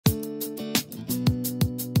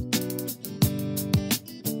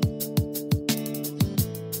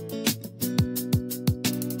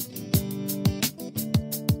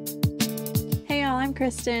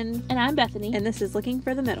Kristen. And I'm Bethany. And this is Looking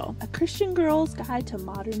for the Middle, a Christian girl's guide to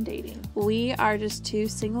modern dating. We are just two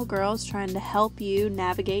single girls trying to help you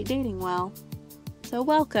navigate dating well. So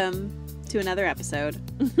welcome to another episode.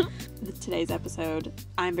 Today's episode,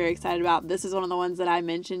 I'm very excited about. This is one of the ones that I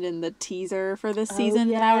mentioned in the teaser for this season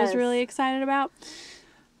that I was really excited about.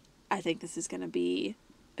 I think this is going to be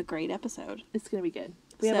a great episode. It's going to be good.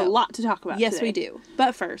 We have a lot to talk about Yes, today. we do.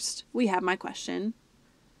 But first, we have my question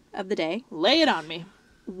of the day. Lay it on me.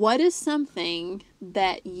 What is something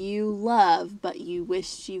that you love but you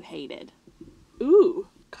wished you hated? Ooh,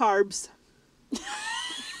 carbs.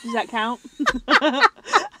 Does that count? You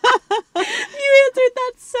answered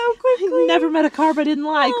that so quickly. I never met a carb I didn't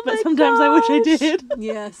like, but sometimes I wish I did.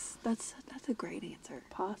 Yes, that's a great answer.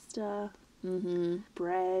 Pasta. Mm-hmm.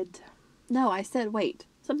 Bread. No, I said wait.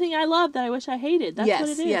 Something I love that I wish I hated. That's what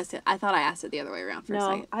it is. Yes. I thought I asked it the other way around for a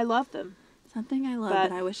second. I love them. Something I love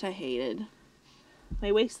that I wish I hated.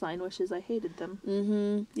 My waistline wishes I hated them.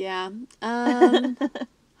 Mm-hmm. Yeah.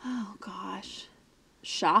 Oh gosh.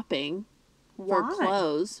 Shopping. For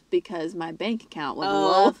clothes because my bank account would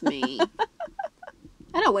love me.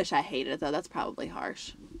 I don't wish I hated it though. That's probably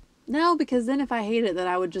harsh. No, because then if I hated it, then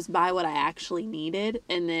I would just buy what I actually needed,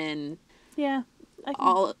 and then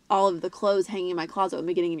all of the clothes hanging in my closet would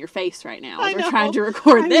be getting in your face right now as we're trying to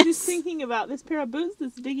record this. I was just thinking about this pair of boots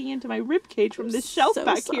that's digging into my ribcage from this shelf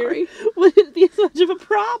back here. Wouldn't be as much of a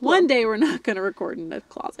problem. One day we're not going to record in a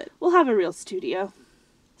closet. We'll have a real studio.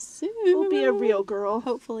 Soon. We'll be a real girl.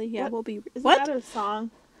 Hopefully, yeah, we'll be. Is that a song?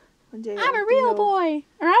 One day I'm a real boy.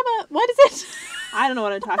 Or what is it? I don't know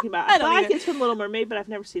what I'm talking about. I think it's from Little Mermaid, but I've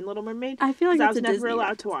never seen Little Mermaid. I feel like I was never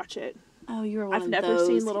allowed to watch it. Oh, you were one of those. I've never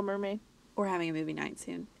seen Little Mermaid. We're having a movie night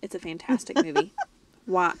soon. It's a fantastic movie.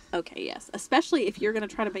 Why? Okay, yes. Especially if you're going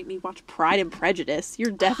to try to make me watch Pride and Prejudice.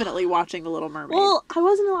 You're definitely watching The Little Mermaid. Well, I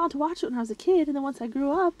wasn't allowed to watch it when I was a kid, and then once I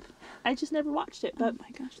grew up, I just never watched it. But oh my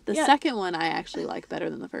gosh. The second one I actually like better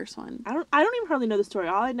than the first one. I don't even hardly know the story.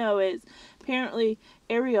 All I know is apparently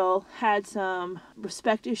Ariel had some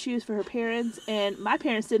respect issues for her parents, and my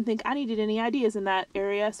parents didn't think I needed any ideas in that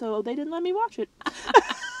area, so they didn't let me watch it.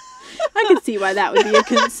 I can see why that would be a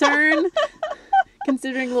concern.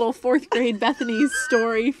 Considering little 4th grade Bethany's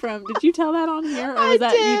story from... Did you tell that on here? Or was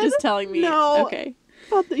that you just telling me? No. Okay.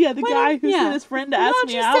 The guy who sent his friend to ask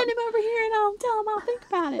me out. Why don't you send him over here and I'll tell him I'll think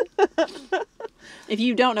about it. If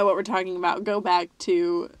you don't know what we're talking about, go back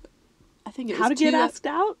to... I think it was How to Get Asked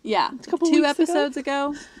Out? Yeah. A couple 2 episodes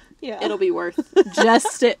ago. Yeah. It'll be worth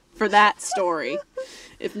just it for that story.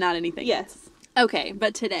 If not anything else. Okay,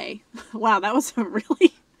 but today... Wow, that was a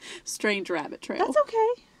really strange rabbit trail. That's okay.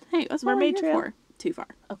 Hey, what's Mermaid Trail? For? Too far.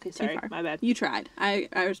 Okay, sorry. My bad. You tried. I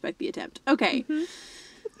respect the attempt. Okay.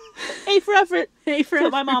 Mm-hmm. A for effort. A for effort.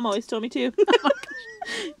 What my mom always told me too. Oh my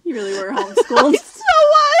gosh. You really were homeschooled. I so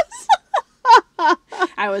was.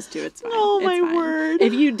 I was too. It's fine. Oh, it's my fine. word.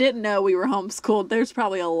 If you didn't know we were homeschooled, there's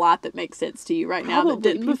probably a lot that makes sense to you right now that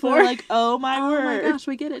didn't before. Are like, oh my word. Oh my gosh,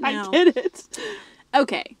 we get it now. I get it.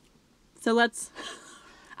 Okay. So let's...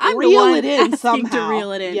 I'm reel it in somehow. To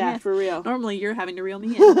reel it in. Yeah, for real. Normally you're having to reel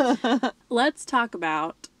me in. Let's talk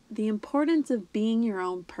about the importance of being your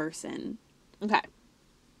own person. Okay.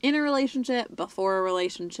 In a relationship, before a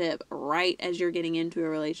relationship, right as you're getting into a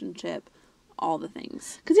relationship, all the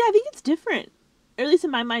things. Because, I think it's different. Or at least in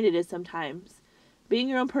my mind it is sometimes. Being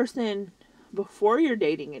your own person before you're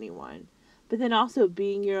dating anyone. But then also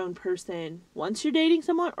being your own person once you're dating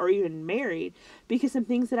someone or even married. Because some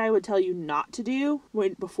things that I would tell you not to do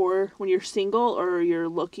when you're single or you're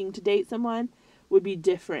looking to date someone would be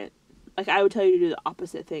different. Like, I would tell you to do the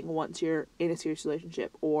opposite thing once you're in a serious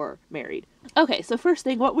relationship or married. Okay, so first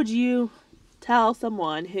thing, what would you tell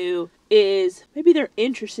someone who is, maybe they're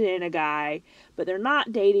interested in a guy, but they're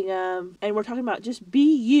not dating him, and we're talking about just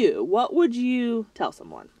be you. What would you tell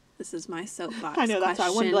someone? This is my soapbox I know, that's why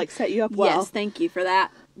I wanted to, set you up well. Yes, thank you for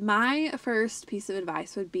that. My first piece of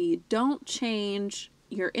advice would be, don't change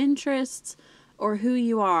your interests or who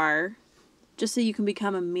you are just so you can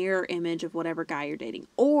become a mirror image of whatever guy you're dating.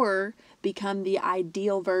 Or become the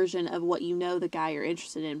ideal version of what you know the guy you're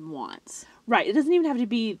interested in wants. Right. It doesn't even have to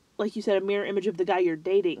be, like you said, a mirror image of the guy you're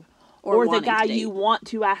dating. Or the guy you want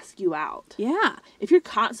to ask you out. Yeah. If you're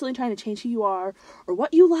constantly trying to change who you are or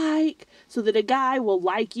what you like so that a guy will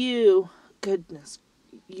like you, goodness,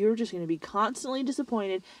 you're just going to be constantly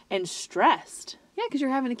disappointed and stressed. Yeah, because you're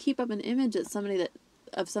having to keep up an image of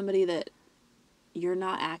somebody that you're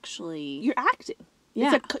not actually... You're acting.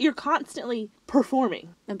 Yeah. You're constantly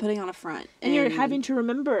performing. And putting on a front. And you're having to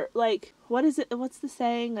remember, like, what's the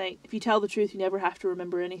saying? Like, if you tell the truth, you never have to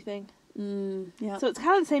remember anything. Yeah. So it's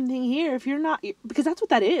kind of the same thing here. If you're not, because that's what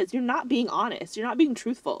that is. You're not being honest. You're not being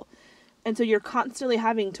truthful. And so you're constantly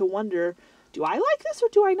having to wonder, do I like this or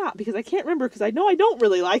do I not? Because I can't remember, because I know I don't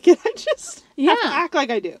really like it. I just have to act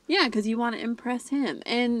like I do. Yeah, because you want to impress him.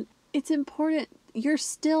 And it's important. You're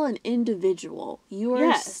still an individual. You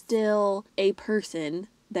are still a person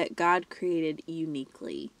that God created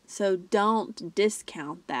uniquely. So don't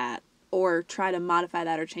discount that or try to modify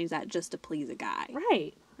that or change that just to please a guy.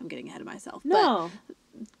 Right. I'm getting ahead of myself. No. But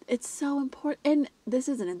it's so important. And this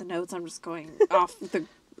isn't in the notes. I'm just going off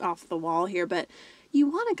the wall here. But you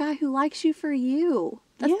want a guy who likes you for you.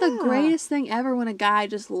 That's the greatest thing ever, when a guy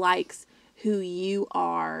just likes who you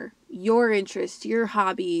are, your interests, your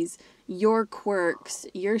hobbies, your quirks,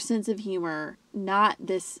 your sense of humor, not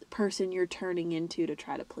this person you're turning into to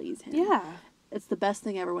try to please him. Yeah. It's the best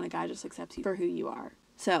thing ever when a guy just accepts you for who you are.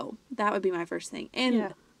 So that would be my first thing.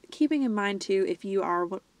 And keeping in mind, too, if you are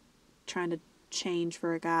trying to change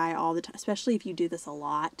for a guy all the time, especially if you do this a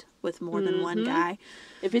lot with more than one guy.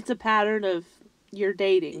 If it's a pattern of your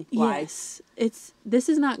dating life. Yes. This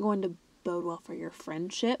is not going to bode well for your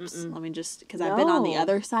friendships. Let me just, because I've been on the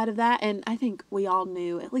other side of that, and I think we all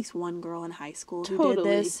knew at least one girl in high school who did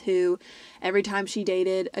this, who every time she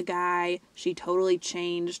dated a guy, she totally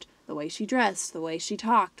changed the way she dressed, the way she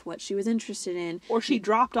talked, what she was interested in. Or she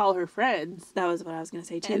dropped all her friends. That was what I was going to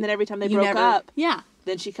say, too. And then every time they broke up, yeah,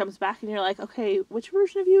 then she comes back and you're like, okay, which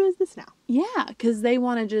version of you is this now? Yeah, because they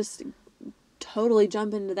want to just totally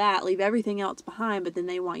jump into that, leave everything else behind, but then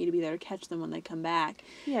they want you to be there to catch them when they come back.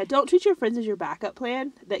 Yeah, don't treat your friends as your backup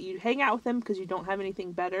plan, that you hang out with them because you don't have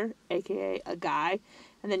anything better, aka a guy,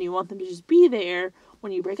 and then you want them to just be there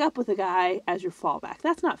when you break up with a guy as your fallback.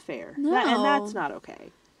 That's not fair. No. And that's not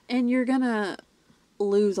okay. And you're gonna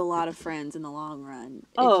lose a lot of friends in the long run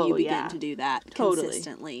if you begin to do that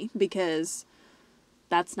consistently, because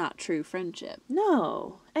that's not true friendship.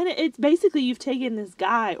 No. And it's basically, you've taken this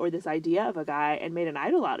guy or this idea of a guy and made an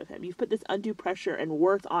idol out of him. You've put this undue pressure and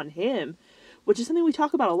worth on him, which is something we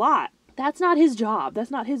talk about a lot. That's not his job.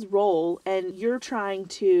 That's not his role. And you're trying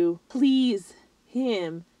to please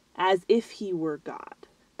him as if he were God.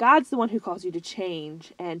 God's the one who calls you to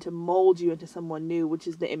change and to mold you into someone new, which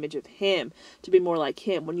is the image of him, to be more like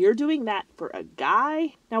him. When you're doing that for a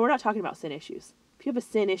guy, now we're not talking about sin issues. If you have a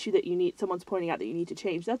sin issue that someone's pointing out that you need to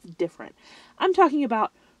change, that's different. I'm talking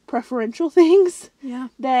about preferential things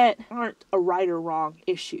that aren't a right or wrong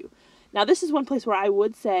issue. Now, this is one place where I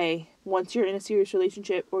would say, once you're in a serious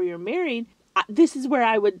relationship or you're married, this is where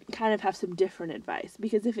I would kind of have some different advice.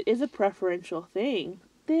 Because if it is a preferential thing,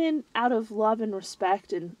 then out of love and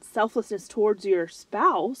respect and selflessness towards your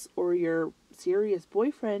spouse or your serious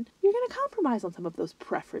boyfriend, you're going to compromise on some of those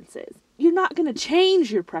preferences. You're not going to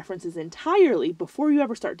change your preferences entirely before you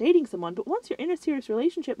ever start dating someone, but once you're in a serious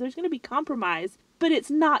relationship, there's going to be compromise, but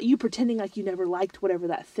it's not you pretending like you never liked whatever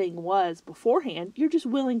that thing was beforehand. You're just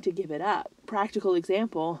willing to give it up. Practical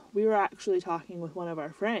example, we were actually talking with one of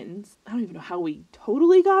our friends. I don't even know how we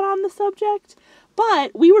totally got on the subject,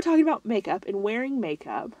 but we were talking about makeup and wearing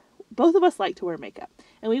makeup. Both of us like to wear makeup,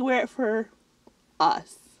 and we wear it for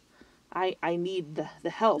us. I need the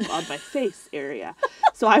help on my face area,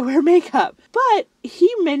 so I wear makeup. But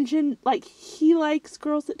he mentioned, like, he likes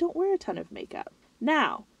girls that don't wear a ton of makeup.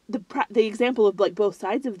 Now, the example of, like, both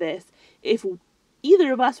sides of this, if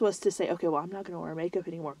either of us was to say, okay, well, I'm not going to wear makeup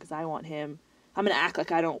anymore because I want him, I'm going to act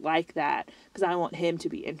like I don't like that because I want him to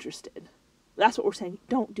be interested. That's what we're saying.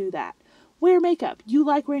 Don't do that. Wear makeup. You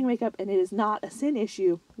like wearing makeup, and it is not a sin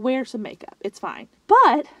issue. Wear some makeup. It's fine.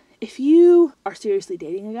 But if you are seriously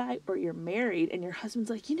dating a guy or you're married and your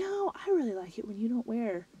husband's like, I really like it when you don't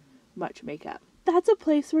wear much makeup, that's a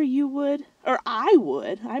place where you would, or I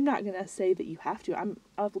would, I'm not going to say that you have to,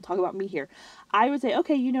 I will talk about me here. I would say,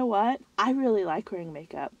 okay, you know what? I really like wearing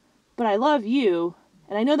makeup, but I love you,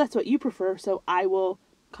 and I know that's what you prefer, so I will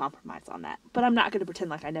compromise on that. But I'm not going to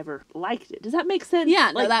pretend like I never liked it. Does that make sense?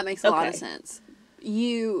 Yeah, no, that makes a lot of sense.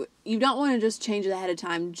 You don't want to just change it ahead of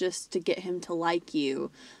time just to get him to like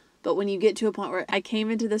you. But when you get to a point where I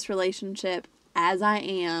came into this relationship as I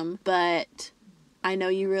am, but I know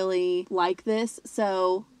you really like this,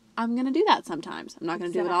 so I'm going to do that sometimes. I'm not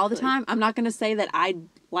going to do it all the time. I'm not going to say that I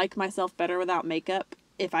like myself better without makeup.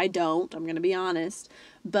 If I don't, I'm going to be honest.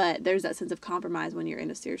 But there's that sense of compromise when you're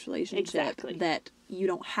in a serious relationship that you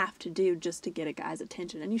don't have to do just to get a guy's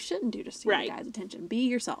attention. And you shouldn't do just to get a guy's attention. Be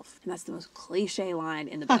yourself. And that's the most cliche line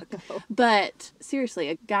in the book. But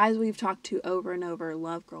seriously, guys we've talked to over and over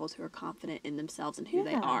love girls who are confident in themselves and who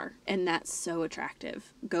they are. And that's so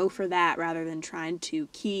attractive. Go for that rather than trying to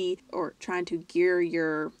gear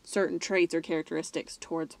your certain traits or characteristics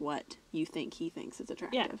towards what you think he thinks is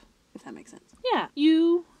attractive. Yeah. if that makes sense. Yeah,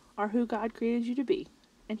 you are who God created you to be,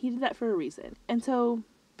 and He did that for a reason. And so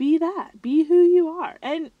be that. Be who you are.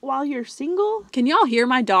 And while you're single, Can y'all hear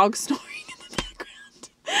my dog snoring in the background?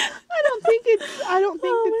 I don't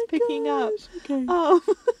think it's picking up. Okay.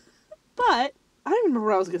 But I don't remember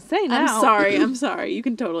what I was going to say now. I'm sorry. You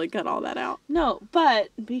can totally cut all that out. No, but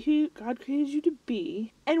be who God created you to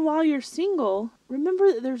be. And while you're single,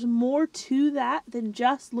 remember that there's more to that than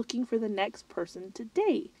just looking for the next person to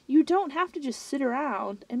date. You don't have to just sit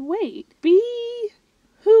around and wait. Be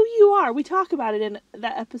who you are. We talk about it in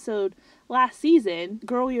that episode last season,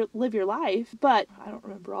 Live Your Life, but I don't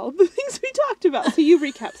remember all of the things we talked about. So you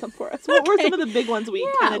recap some for us. What were some of the big ones we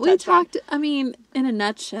kind of touched on? I mean, in a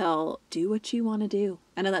nutshell, do what you want to do.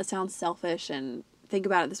 I know that sounds selfish, and think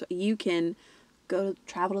about it this way. You can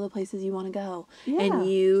travel to the places you want to go. Yeah. And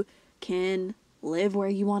you can live where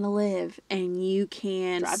you want to live. And you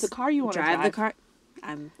can drive the car you want to drive. Drive the car.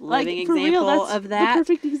 I'm a living for example real, that's of that. The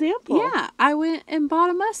perfect example. Yeah, I went and bought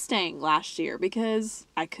a Mustang last year because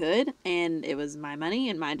I could, and it was my money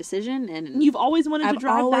and my decision. And you've always wanted to drive that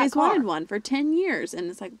car. I've always wanted one for 10 years, and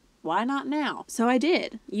it's like, why not now? So I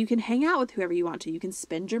did. You can hang out with whoever you want to. You can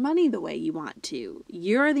spend your money the way you want to.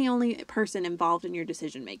 You're the only person involved in your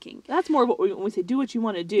decision making. That's more what when we say do what you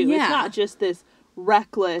want to do. Yeah. It's not just this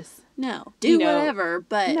reckless. No, do whatever,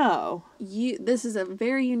 but no. This is a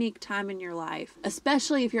very unique time in your life,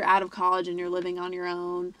 especially if you're out of college and you're living on your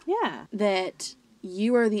own. Yeah. That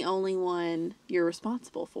you are the only one you're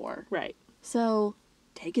responsible for. Right. So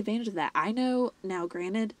take advantage of that. I know now,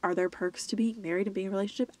 granted, are there perks to being married and being in a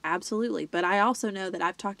relationship? Absolutely. But I also know that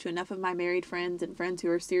I've talked to enough of my married friends and friends who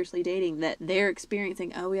are seriously dating that they're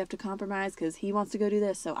experiencing, we have to compromise because he wants to go do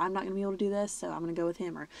this, so I'm not going to be able to do this, so I'm going to go with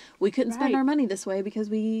him. Or we couldn't spend our money this way because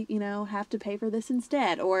we, have to pay for this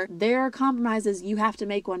instead. Or there are compromises you have to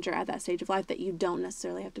make once you're at that stage of life that you don't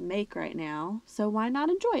necessarily have to make right now. So why not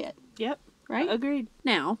enjoy it? Yep. Right? Agreed.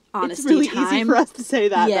 Now, honesty it's really time. Easy for us to say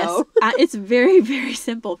that, yes, though. It's very, very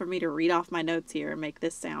simple for me to read off my notes here and make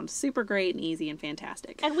this sound super great and easy and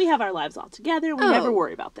fantastic. And we have our lives all together. We never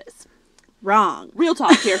worry about this. Wrong. Real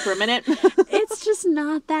talk here for a minute. It's just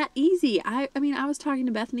not that easy. I mean, I was talking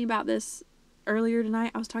to Bethany about this earlier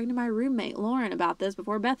tonight. I was talking to my roommate, Lauren, about this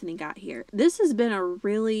before Bethany got here. This has been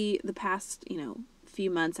the past, few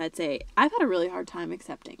months, I'd say, I've had a really hard time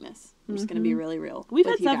accepting this. I'm just going to be really real. We've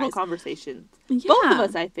had several conversations. Yeah. Both of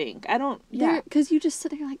us, I think. Because you just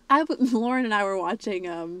sit there like, Lauren and I were watching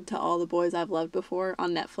To All the Boys I've Loved Before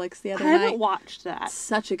on Netflix the other night. I haven't watched that.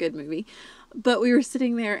 Such a good movie. But we were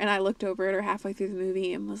sitting there and I looked over at her halfway through the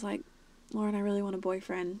movie and was like, Lauren, I really want a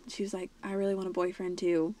boyfriend. She was like, I really want a boyfriend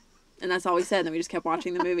too. And that's all we said. And then we just kept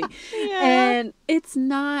watching the movie. Yeah. And it's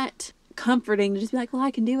not comforting to just be like, well,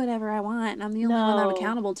 I can do whatever I want and I'm the only one I'm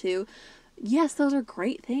accountable to. Yes, those are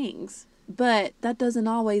great things, but that doesn't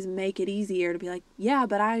always make it easier to be like, yeah,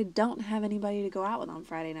 but I don't have anybody to go out with on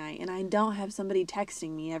Friday night, and I don't have somebody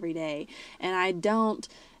texting me every day, and I don't,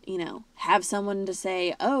 have someone to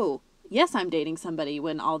say, oh, yes, I'm dating somebody,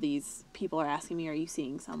 when all these people are asking me, are you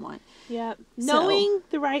seeing someone? Yeah. Knowing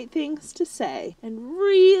the right things to say and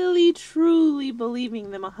really, truly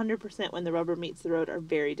believing them 100% when the rubber meets the road are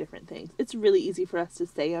very different things. It's really easy for us to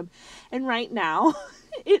say them. And right now,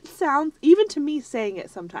 it sounds, even to me saying it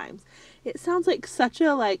sometimes, it sounds like such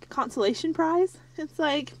a consolation prize. It's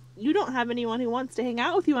like, you don't have anyone who wants to hang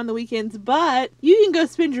out with you on the weekends, but you can go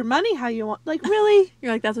spend your money how you want. Like, really?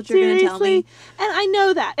 You're like, that's what you're going to tell me? And I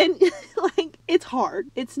know that. And, it's hard.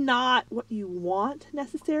 It's not what you want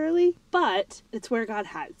necessarily, but it's where God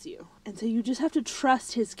has you. And so you just have to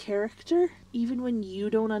trust His character, even when you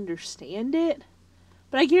don't understand it.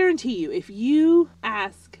 But I guarantee you, if you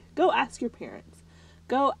go ask your parents.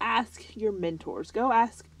 Go ask your mentors. Go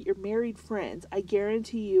ask your married friends. I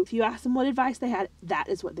guarantee you, if you ask them what advice they had, that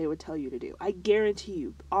is what they would tell you to do. I guarantee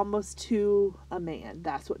you, almost to a man,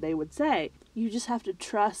 that's what they would say. You just have to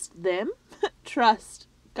trust them, trust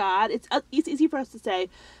God. It's easy for us to say,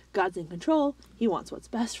 God's in control. He wants what's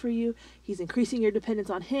best for you. He's increasing your dependence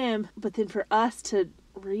on Him. But then for us to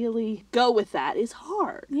really go with that is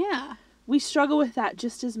hard. Yeah. We struggle with that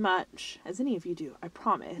just as much as any of you do, I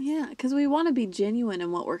promise. Yeah, because we want to be genuine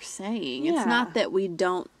in what we're saying. Yeah. It's not that we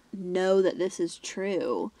don't know that this is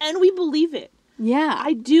true. And we believe it. Yeah.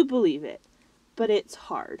 I do believe it. But it's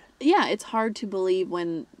hard. Yeah, it's hard to believe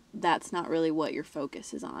when that's not really what your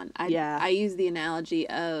focus is on. I use the analogy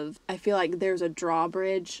of, I feel like there's a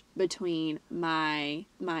drawbridge between my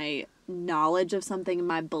knowledge of something and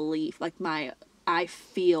my belief. I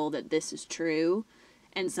feel that this is true.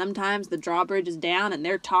 And sometimes the drawbridge is down and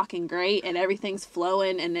they're talking great and everything's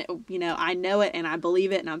flowing and, I know it and I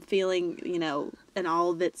believe it and I'm feeling, and all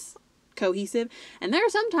of it's cohesive. And there are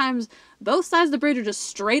sometimes both sides of the bridge are just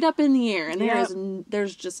straight up in the air, and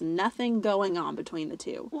there's just nothing going on between the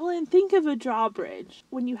two. Well, and think of a drawbridge.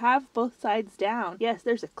 When you have both sides down, yes,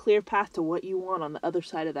 there's a clear path to what you want on the other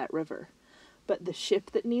side of that river. But the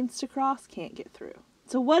ship that needs to cross can't get through.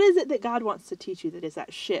 So what is it that God wants to teach you that is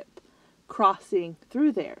that ship crossing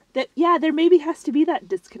through there? That, yeah, there maybe has to be that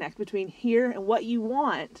disconnect between here and what you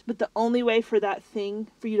want, but the only way for that thing,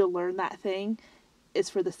 for you to learn that thing, is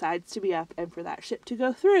for the sides to be up and for that ship to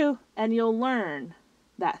go through, and you'll learn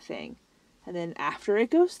that thing. And then after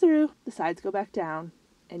it goes through, the sides go back down,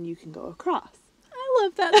 and you can go across. I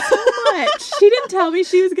love that so much. She didn't tell me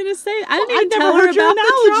she was going to say it. I didn't even tell her about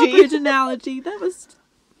the drawbridge analogy. That was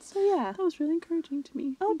really encouraging to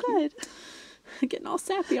me. Oh, good. Getting all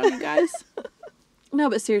sappy on you guys. No,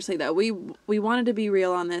 but seriously though, we wanted to be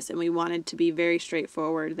real on this, and we wanted to be very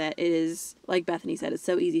straightforward that it is, like Bethany said, it's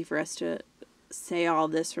so easy for us to say all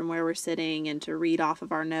this from where we're sitting and to read off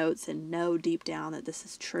of our notes and know deep down that this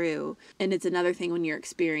is true. And it's another thing when you're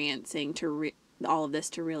experiencing all of this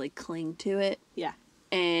to really cling to it. Yeah.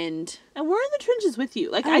 And we're in the trenches with you.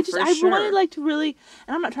 Like, I wanted, like, to really,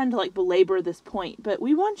 and I'm not trying to, like, belabor this point, but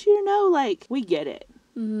we want you to know, like, we get it.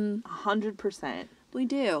 100%. We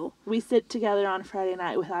do. We sit together on a Friday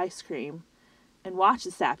night with ice cream and watch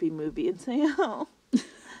a sappy movie and say, oh,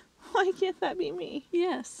 why can't that be me?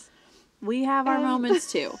 Yes. We have our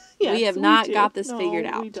moments too. Yes, we have not got this figured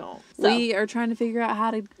out. We don't. So. We are trying to figure out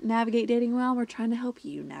how to navigate dating well. We're trying to help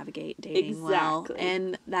you navigate dating well.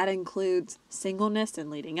 And that includes singleness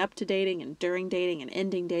and leading up to dating and during dating and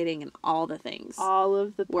ending dating and all the things. All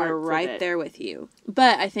of the parts. We're right there with you.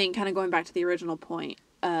 But I think kind of going back to the original point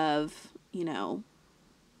of,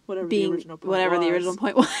 whatever the original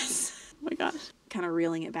point was. Oh my gosh. Kind of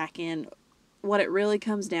reeling it back in. What it really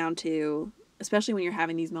comes down to, especially when you're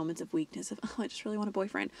having these moments of weakness of, oh, I just really want a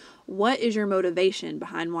boyfriend. What is your motivation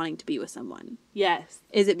behind wanting to be with someone? Yes.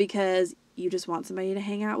 Is it because you just want somebody to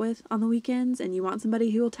hang out with on the weekends and you want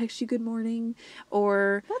somebody who will text you good morning?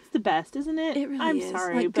 Or that's the best, isn't it? It really is. I'm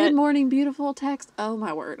sorry, like, but... good morning, beautiful text. Oh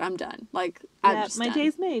my word, I'm done. Like, I'm just my done.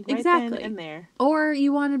 day's made. Right exactly. Then and there. Or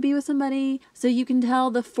you want to be with somebody so you can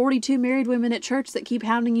tell the 42 married women at church that keep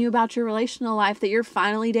hounding you about your relational life that you're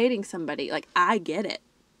finally dating somebody. Like, I get it.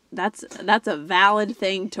 That's a valid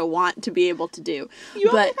thing to want to be able to do.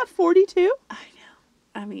 Only have 42? I know.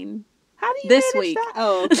 I mean, how do you this manage week? That?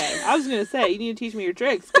 Oh, okay. I was going to say, you need to teach me your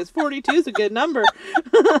tricks, because 42 is a good number.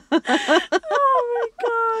 Oh my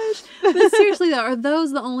gosh. But seriously though, are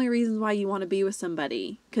those the only reasons why you want to be with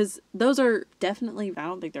somebody? Because those are definitely, I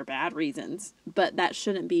don't think they're bad reasons, but that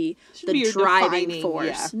shouldn't be the driving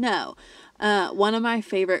force. Yeah. No. One of my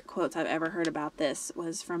favorite quotes I've ever heard about this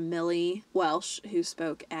was from Millie Welsh, who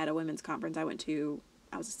spoke at a women's conference I went to.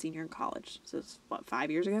 I was a senior in college, so it's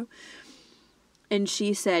 5 years ago. And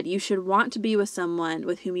she said, you should want to be with someone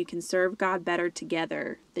with whom you can serve God better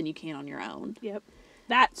together than you can on your own. Yep.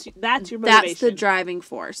 That's your motivation. That's the driving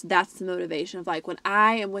force. That's the motivation of, like, when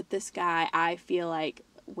I am with this guy, I feel like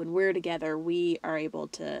when we're together, we are able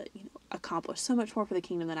to, accomplish so much more for the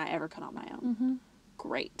kingdom than I ever could on my own. Mm-hmm.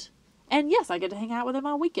 Great. And yes, I get to hang out with him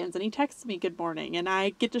on weekends, and he texts me good morning, and I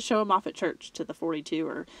get to show him off at church to the 42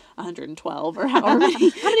 or 112 or however many.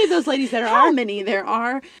 How many of those ladies there are? How many there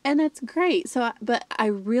are. And that's great. So, but I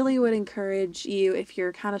really would encourage you, if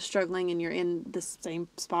you're kind of struggling and you're in the same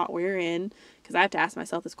spot we're in, because I have to ask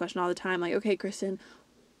myself this question all the time, like, okay, Kristen,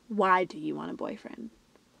 why do you want a boyfriend?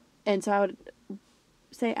 And so I would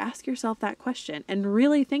say, ask yourself that question and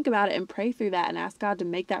really think about it and pray through that and ask God to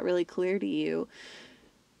make that really clear to you.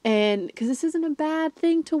 And because this isn't a bad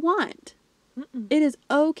thing to want. Mm-mm. It is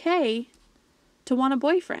okay to want a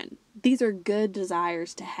boyfriend. These are good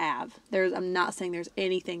desires to have. I'm not saying there's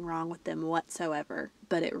anything wrong with them whatsoever,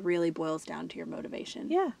 but it really boils down to your motivation.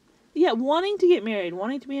 Yeah. Yeah, wanting to get married,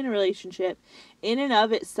 wanting to be in a relationship in and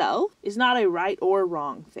of itself is not a right or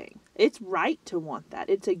wrong thing. It's right to want that.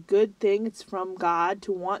 It's a good thing. It's from God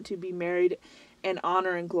to want to be married and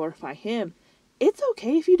honor and glorify Him. It's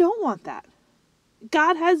okay if you don't want that.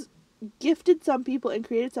 God has gifted some people and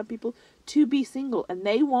created some people to be single, and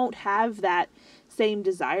they won't have that same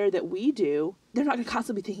desire that we do. They're not going to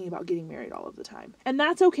constantly be thinking about getting married all of the time. And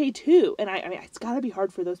that's okay too. And I mean, it's got to be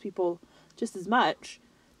hard for those people just as much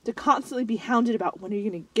to constantly be hounded about when are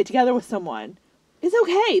you going to get together with someone. It's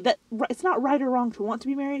okay. That it's not right or wrong to want to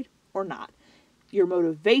be married or not. Your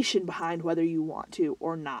motivation behind whether you want to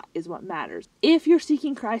or not is what matters. If you're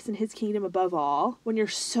seeking Christ and His kingdom above all, when you're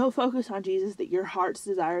so focused on Jesus that your heart's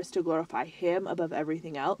desire is to glorify Him above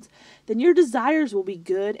everything else, then your desires will be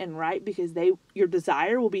good and right because your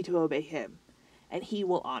desire will be to obey Him, and He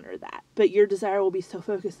will honor that. But your desire will be so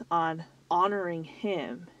focused on honoring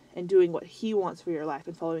him and doing what he wants for your life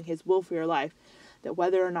and following his will for your life, that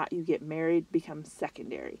whether or not you get married becomes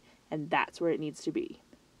secondary. And that's where it needs to be.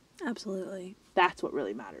 Absolutely. That's what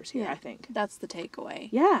really matters here, Yeah. I think. That's the takeaway.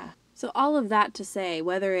 Yeah. So all of that to say,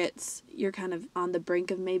 whether it's you're kind of on the brink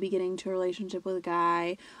of maybe getting into a relationship with a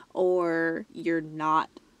guy, or you're not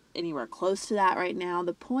anywhere close to that right now,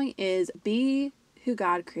 the point is, be who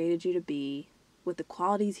God created you to be, with the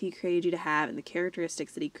qualities he created you to have and the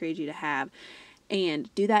characteristics that he created you to have,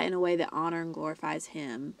 and do that in a way that honor and glorifies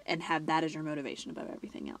him, and have that as your motivation above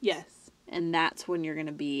everything else. Yes. And that's when you're going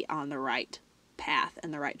to be on the right path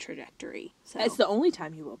and the right trajectory. So It's the only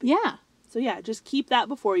time you will be. yeah. So yeah, just keep that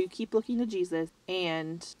before you. Keep looking to Jesus,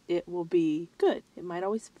 and it will be good. It might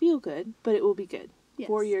always feel good, but it will be good. Yes.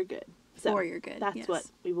 For your good. So For your good. That's yes. what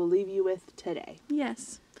we will leave you with today.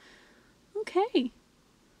 Yes. Okay.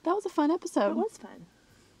 That was a fun episode. It was fun.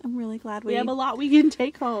 I'm really glad We have a lot we can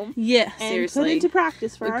take home. Yeah, And seriously. put into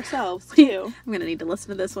practice for ourselves, too. I'm going to need to listen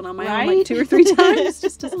to this one on my own Right? like 2 or 3 times,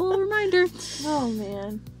 just as a little reminder. Oh,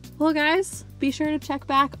 man. Well, guys, be sure to check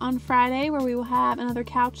back on Friday where we will have another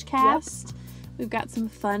couch cast. We've got some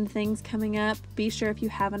fun things coming up. Be sure, if you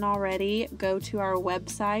haven't already, go to our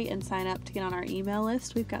website and sign up to get on our email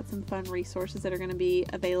list. We've got some fun resources that are going to be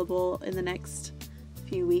available in the next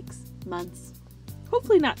few weeks, months.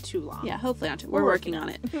 Hopefully not too long. Yeah, hopefully not too. We're working on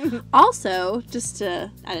it. Also, just to,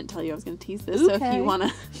 I didn't tell you I was going to tease this, so if Okay. you want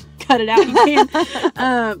to cut it out, you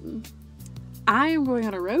can. I am going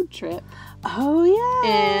on a road trip Oh,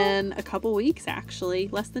 yeah. in a couple weeks, actually.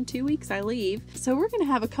 Less than 2 weeks I leave. So we're going to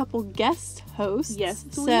have a couple guest hosts. Yes,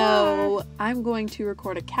 we So are. I'm going to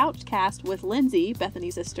record a couch cast with Lindsay,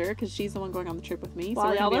 Bethany's sister, because she's the one going on the trip with me. While so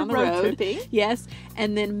we're y'all going to be are on the road road. tripping. Yes.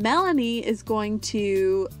 And then Melanie is going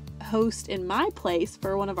to host in my place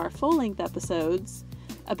for one of our full-length episodes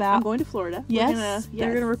about... I'm going to Florida. Yes, they're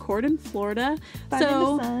going to record in Florida. Find in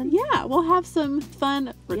the sun. yeah, we'll have some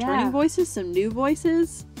fun returning Yeah. voices, some new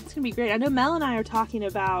voices. It's going to be great. I know Mel and I are talking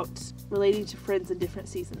about relating to friends in different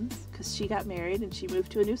seasons, because she got married and she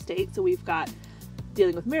moved to a new state. So we've got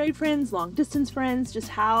dealing with married friends, long distance friends, just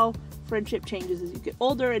how friendship changes as you get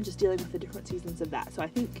older, and just dealing with the different seasons of that. So I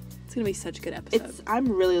think It's going to be such a good episode. I'm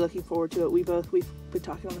really looking forward to it. We've been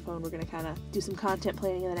talking on the phone. We're going to kind of do some content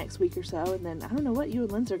planning in the next week or so, and then I don't know what you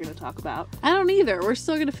and Linz are going to talk about. I don't either. We're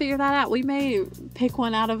still going to figure that out. We may pick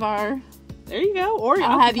one out of our... There you go. Or I'll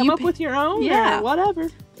y'all have can come you up with your own, Yeah. or whatever.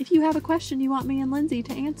 If you have a question you want me and Lindsay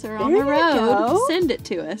to answer on There the you road, go. send it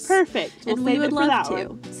to us. Perfect. We'll And we save would it for love that to.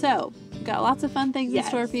 one. So, we've got lots of fun things Yes. in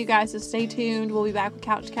store for you guys, so stay tuned. We'll be back with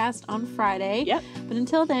Couchcast on Friday. Yep. But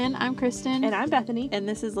until then, I'm Kristen. And I'm Bethany. and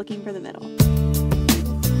this is Looking for the Middle.